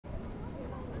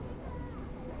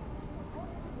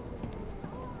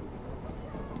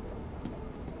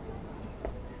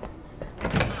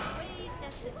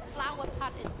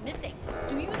missing.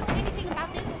 Do you know anything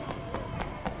about this?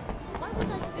 Why would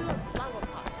I steal a flower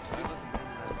pot?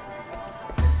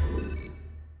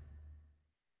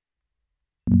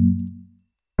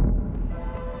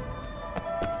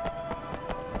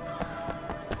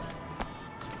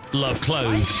 Love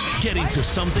clothes? Get into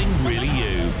something really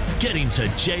you. Get into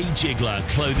J. Jiggler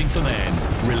Clothing for Men.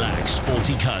 Relaxed,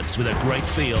 sporty cuts with a great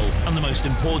feel, and the most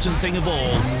important thing of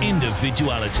all,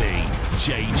 individuality.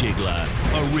 J. Jiggler.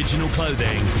 Original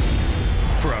clothing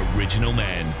for original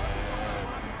men.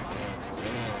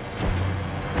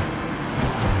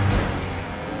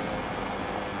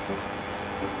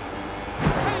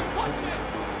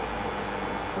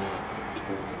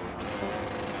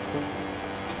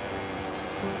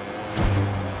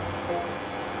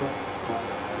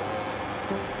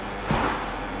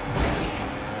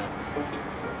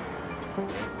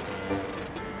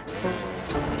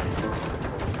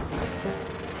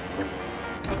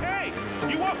 Hey,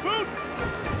 you want food?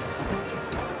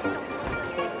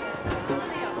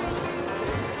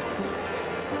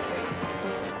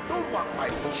 Don't walk my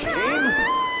chain.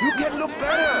 You can look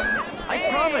better. I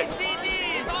promise.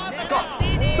 Stop.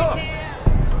 Stop.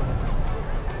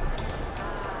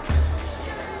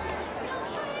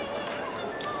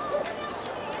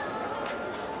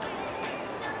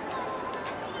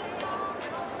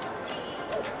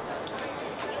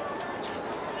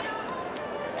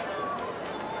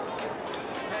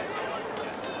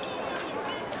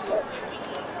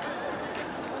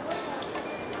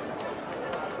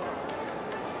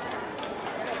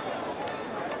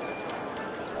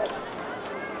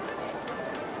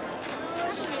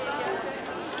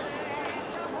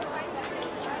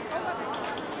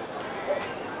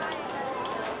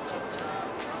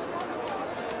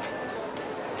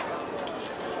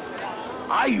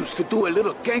 I used to do a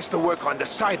little gangster work on the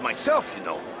side myself, you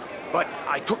know. But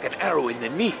I took an arrow in the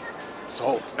knee.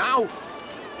 So now,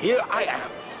 here I am.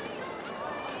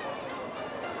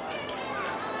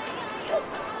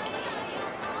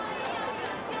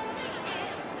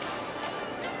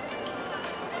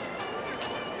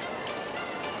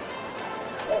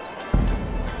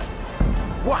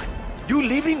 What? You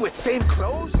leaving with same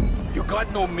clothes? You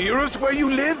got no mirrors where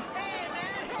you live?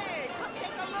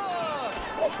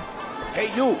 Hey,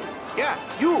 you. Yeah,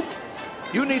 you.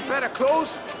 You need better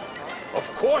clothes? Of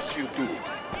course you do.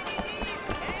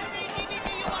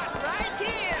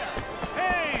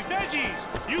 Hey, veggies!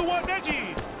 You want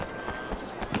veggies?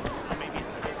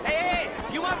 Hey,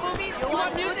 you want movies? You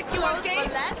want music? You want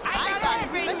games? I got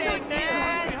everything,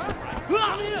 man!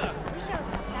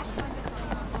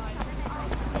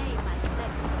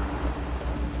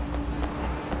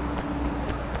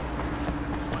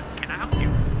 Can I help you?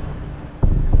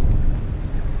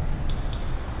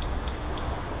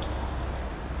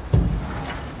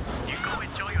 You go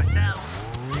enjoy yourself.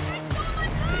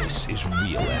 This is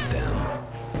Real FM.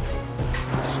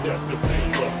 Step the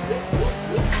pain up.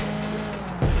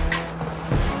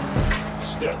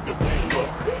 Step the pain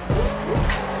up.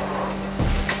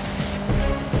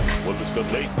 Well, it's the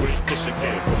late great fish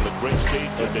again from the great state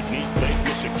underneath Lake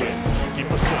Michigan.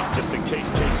 Keep us safe just in case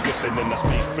Jake's missing, and I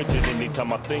speak frigid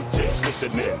anytime I think Jake's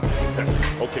listening.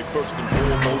 Okay, first and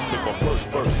foremost, is my first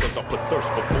verse says I put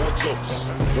thirst before jokes.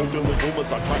 Won't deal with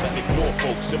rumors, I try to ignore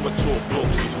folks. Immature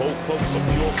blokes whose whole cloaks are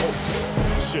pure hoax.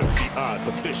 Shift the eyes,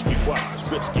 the fish be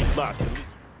wise, risky lies can lead.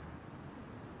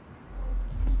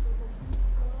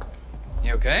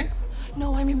 You okay?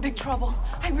 No, I'm in big trouble.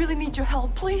 I really need your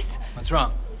help, please. What's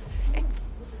wrong?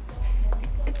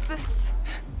 It's this.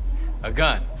 A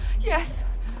gun? Yes.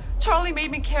 Charlie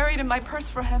made me carry it in my purse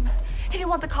for him. He didn't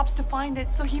want the cops to find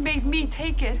it, so he made me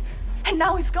take it. And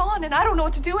now he's gone, and I don't know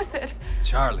what to do with it.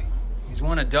 Charlie. He's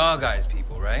one of Dog Eye's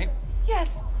people, right?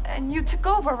 Yes, and you took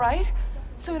over, right?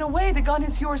 So in a way, the gun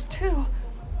is yours too.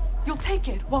 You'll take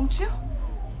it, won't you?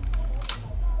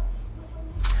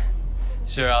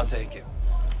 Sure, I'll take it.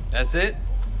 That's it?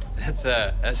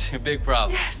 That's your big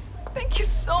problem. Yes. Thank you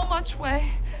so much,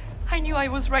 Wei. I knew I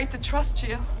was right to trust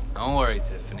you. Don't worry,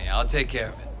 Tiffany. I'll take care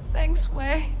of it. Thanks,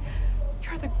 Wei.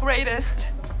 You're the greatest.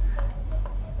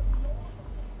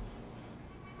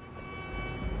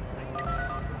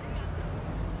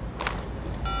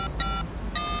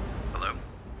 Hello?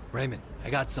 Raymond, I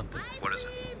got something. What is it?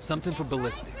 Something for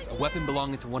ballistics. A weapon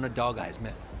belonging to one of Dog Eye's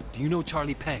men. Do you know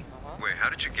Charlie Peng? Wait, how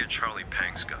did you get Charlie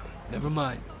Peng's gun? Never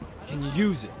mind. Can you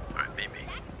use it? All right, meet me.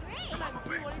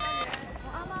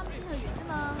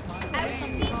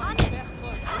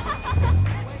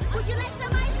 Would you like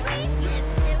some ice cream? Yes,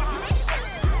 delicious.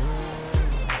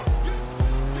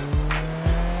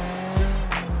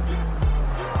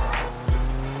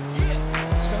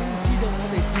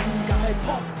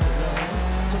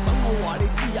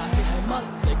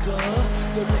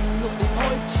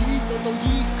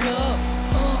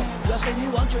 4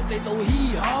秒玩最地道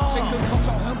嘻哈，聲據構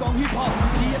作香港 hip hop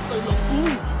似一對老虎，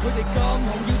佢哋咁紅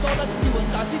要多得智雲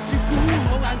大師照顧。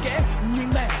冇眼鏡唔認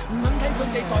命，唔肯睇佢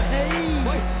哋台戲。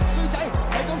喂，衰仔，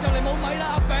睇講就嚟冇米啦，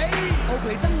阿比。後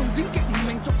皮燈籠點極唔明，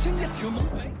俗稱一條懵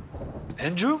鼻。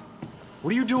Andrew?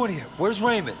 What are you doing here? Where's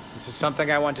Raymond? This is something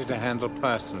I wanted to handle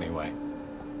personally, Wei.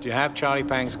 Do you have Charlie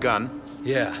Pang's gun?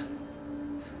 Yeah.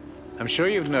 I'm sure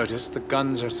you've noticed that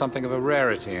guns are something of a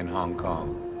rarity in Hong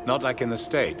Kong. Not like in the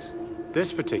States.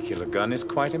 This particular gun is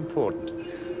quite important.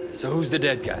 So who's the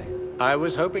dead guy? I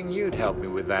was hoping you'd help me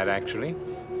with that, actually.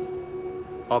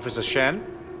 Officer Shen,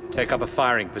 take up a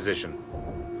firing position.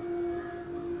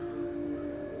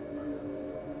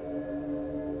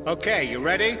 Okay, you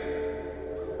ready?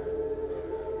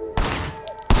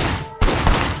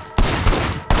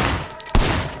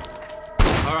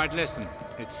 All right, listen.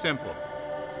 It's simple.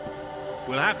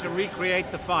 We'll have to recreate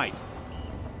the fight.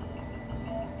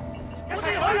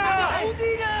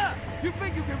 You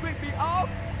think you can rip me off?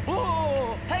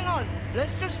 Oh, hang on.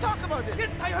 Let's just talk about it.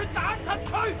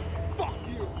 Fuck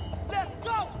you. Let's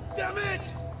go. Damn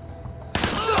it.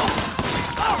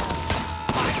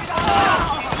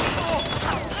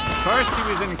 First, he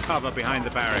was in cover behind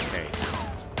the barricade.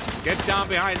 Get down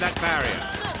behind that barrier.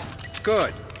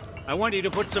 Good. I want you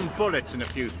to put some bullets in a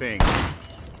few things.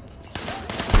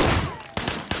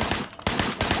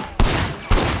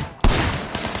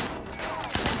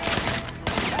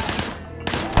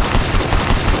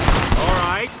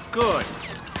 Good.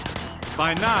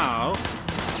 By now,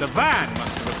 the van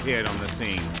must have appeared on the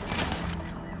scene.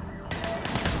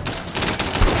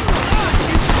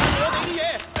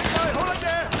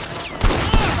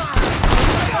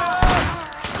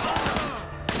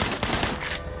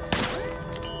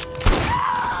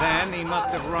 Then he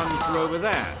must have run through over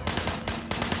there.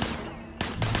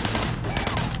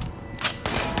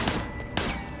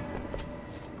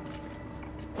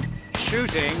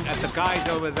 Shooting at the guys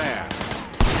over there.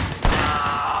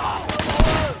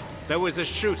 There was a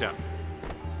shooter,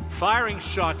 firing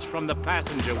shots from the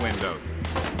passenger window.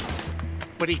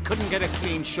 But he couldn't get a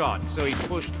clean shot, so he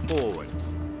pushed forward.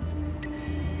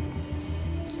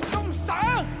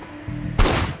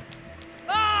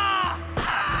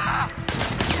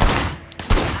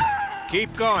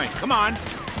 Keep going, come on.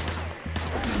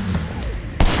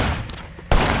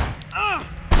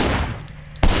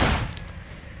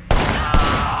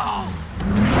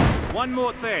 One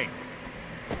more thing.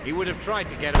 He would have tried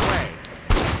to get away,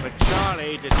 but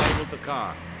Charlie disabled the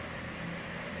car.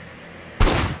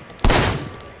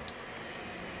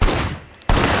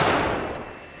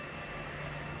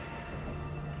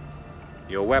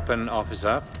 Your weapon,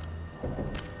 officer.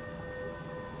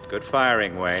 Good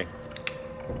firing, Wei.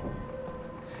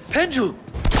 Andrew!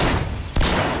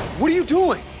 What are you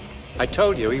doing? I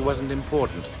told you he wasn't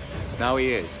important. Now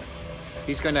he is.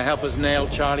 He's going to help us nail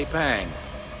Charlie Pang.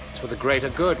 It's for the greater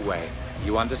good, Wei.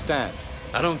 You understand?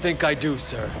 I don't think I do,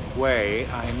 sir. Wei,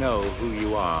 I know who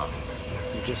you are.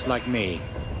 You're just like me.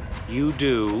 You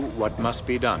do what must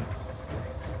be done.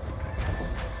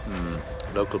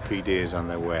 Local PD is on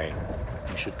their way.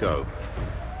 You should go.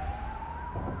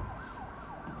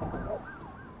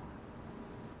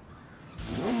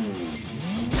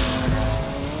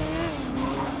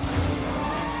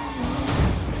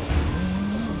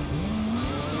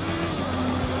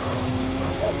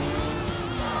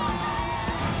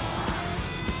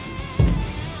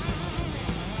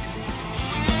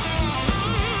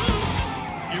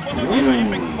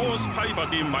 Because 批發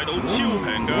店買到超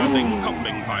平嘅頂級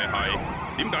名牌鞋，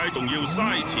點解仲要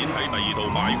嘥錢喺第二度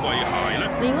買貴鞋呢？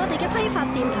嚟我哋嘅批發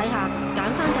店睇下，揀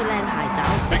翻對靚鞋走。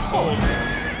Because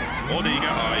我哋嘅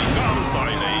鞋啱晒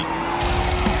你。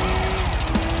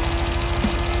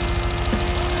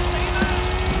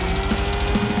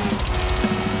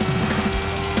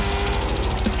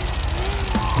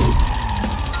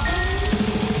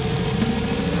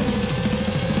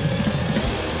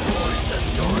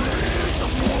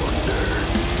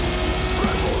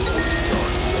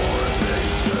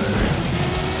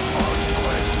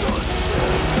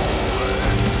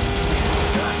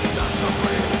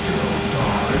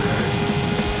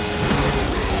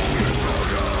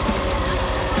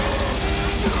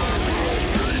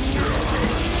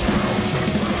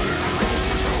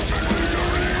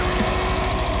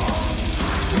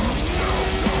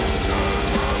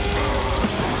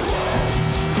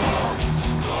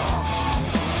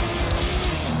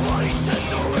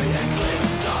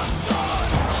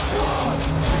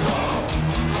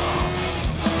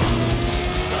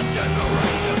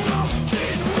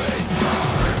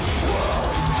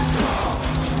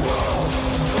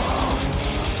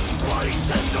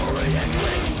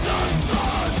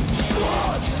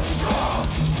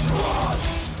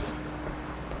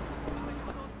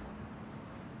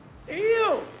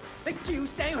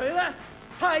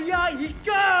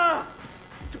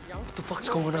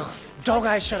going on? Dog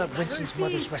Eyes shut up Winston's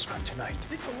mother's restaurant tonight.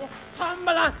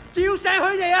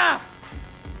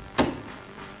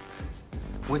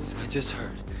 Winston, I just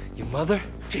heard. Your mother?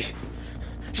 She's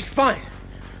fine.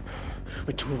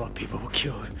 But 2 of our people were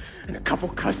killed, and a couple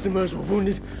customers were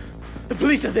wounded. The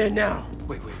police are there now.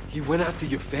 Wait, he went after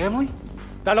your family?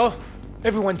 大佬,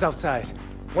 everyone's outside.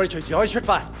 我哋隨時可以出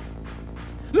發.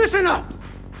 Listen up!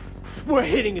 We're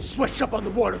hitting his sweatshop on the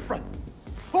waterfront.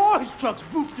 All his trucks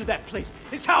move through that place.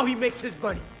 It's how he makes his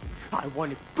money. I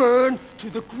want it burned to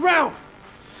the ground.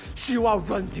 COR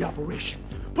runs the operation.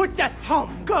 Put that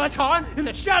Gaton in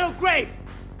the shallow grave.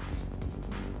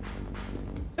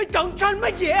 你等緊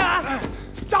乜嘢啊？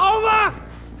走啊！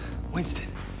 Winston,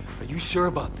 are you sure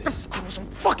about this? Of course I'm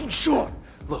fucking sure.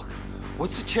 Look,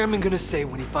 what's the chairman gonna say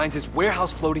when he finds his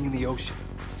warehouse floating in the ocean?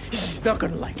 He's not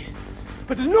gonna like it.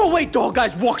 But there's no way Dog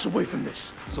Eyes walks away from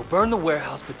this. So burn the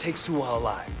warehouse, but take Suwa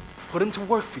alive. Put him to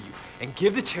work for you, and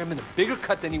give the chairman a bigger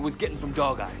cut than he was getting from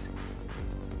Dog Eyes.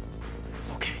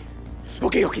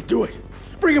 Okay, do it.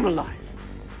 Bring him alive.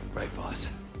 Right, boss.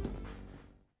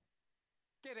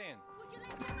 Get in.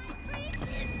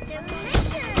 It's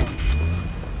delicious.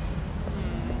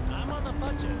 I'm on a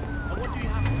budget. But what do you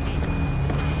have for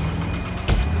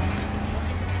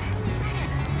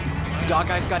me?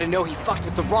 Dog Eyes gotta know he fucked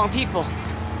with the wrong people.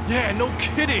 Yeah, no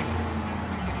kidding.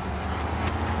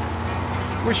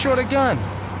 We're short a gun.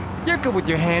 You're good with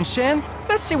your hands, Shan.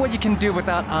 Let's see what you can do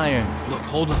without iron. Look,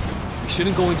 hold on. We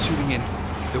shouldn't go in shooting anyway.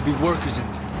 There'll be workers in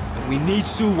there. And we need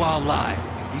Suwa alive.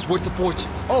 He's worth a fortune.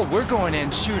 Oh, we're going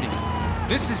in shooting.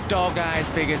 This is Dog Eyes'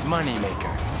 biggest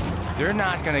moneymaker. They're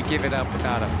not gonna give it up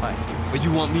without a fight. But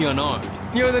you want me unarmed?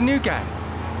 You're the new guy.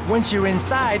 Once you're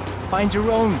inside, find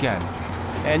your own gun.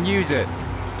 And use it.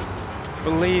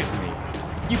 Believe me,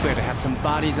 you better have some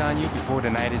bodies on you before the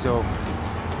night is over.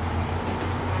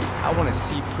 I want to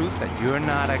see proof that you're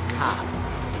not a cop.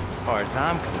 As far as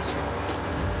I'm concerned,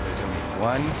 there's only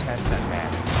one test that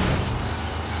matters.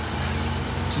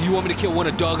 So you want me to kill one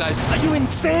of Dog Eyes? Are you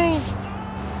insane?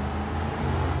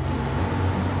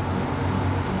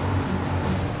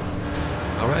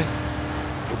 All right.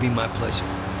 It'll be my pleasure.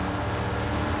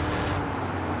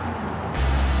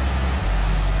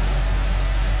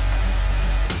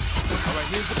 All right,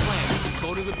 here's the plan.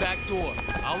 Go to the back door.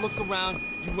 I'll look around.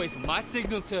 You wait for my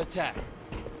signal to attack.